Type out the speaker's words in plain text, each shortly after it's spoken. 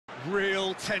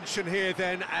Real tension here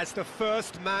then as the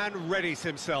first man readies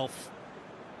himself.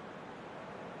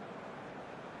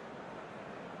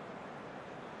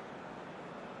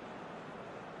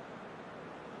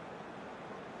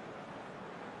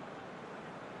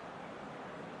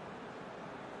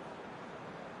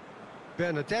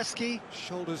 Bernardeschi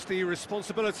shoulders the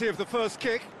responsibility of the first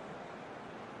kick.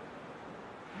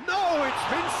 No,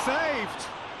 it's been saved!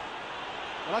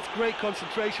 Well, that's great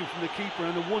concentration from the keeper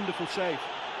and a wonderful save.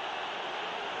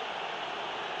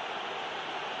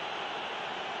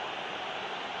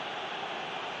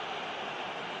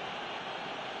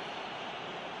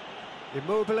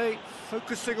 Immobile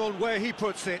focusing on where he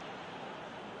puts it.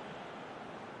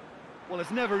 Well,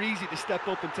 it's never easy to step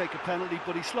up and take a penalty,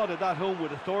 but he slotted that home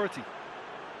with authority.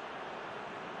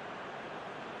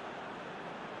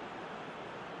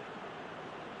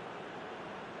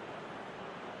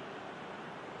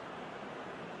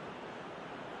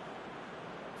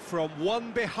 From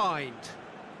one behind.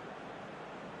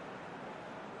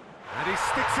 And he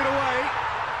sticks it away.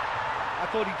 I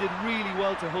thought he did really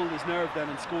well to hold his nerve then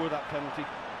and score that penalty.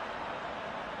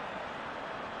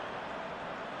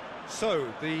 So,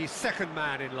 the second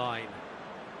man in line.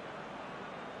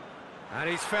 And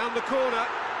he's found the corner.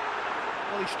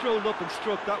 Well, he strolled up and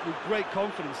struck that with great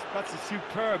confidence. That's a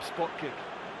superb spot kick.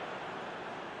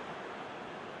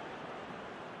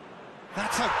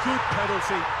 That's a good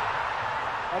penalty.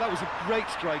 Oh, that was a great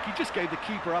strike. He just gave the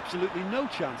keeper absolutely no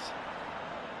chance.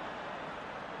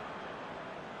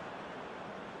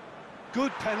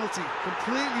 Good penalty.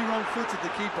 Completely wrong-footed, the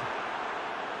keeper.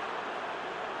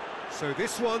 So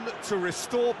this one to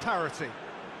restore parity.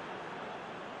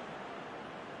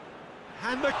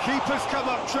 And the keeper's come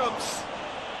up trumps.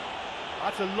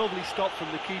 That's a lovely stop from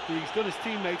the keeper. He's done his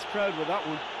teammates proud with that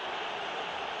one.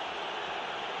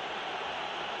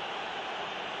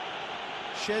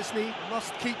 Szczesny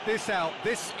must keep this out.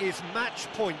 This is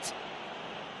match point.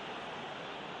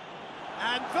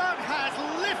 And that has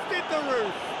lifted the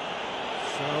roof.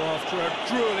 So after a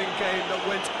drooling game that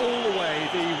went all the way,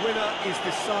 the winner is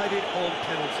decided on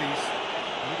penalties.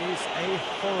 It is a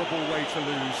horrible way to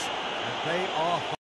lose, and they are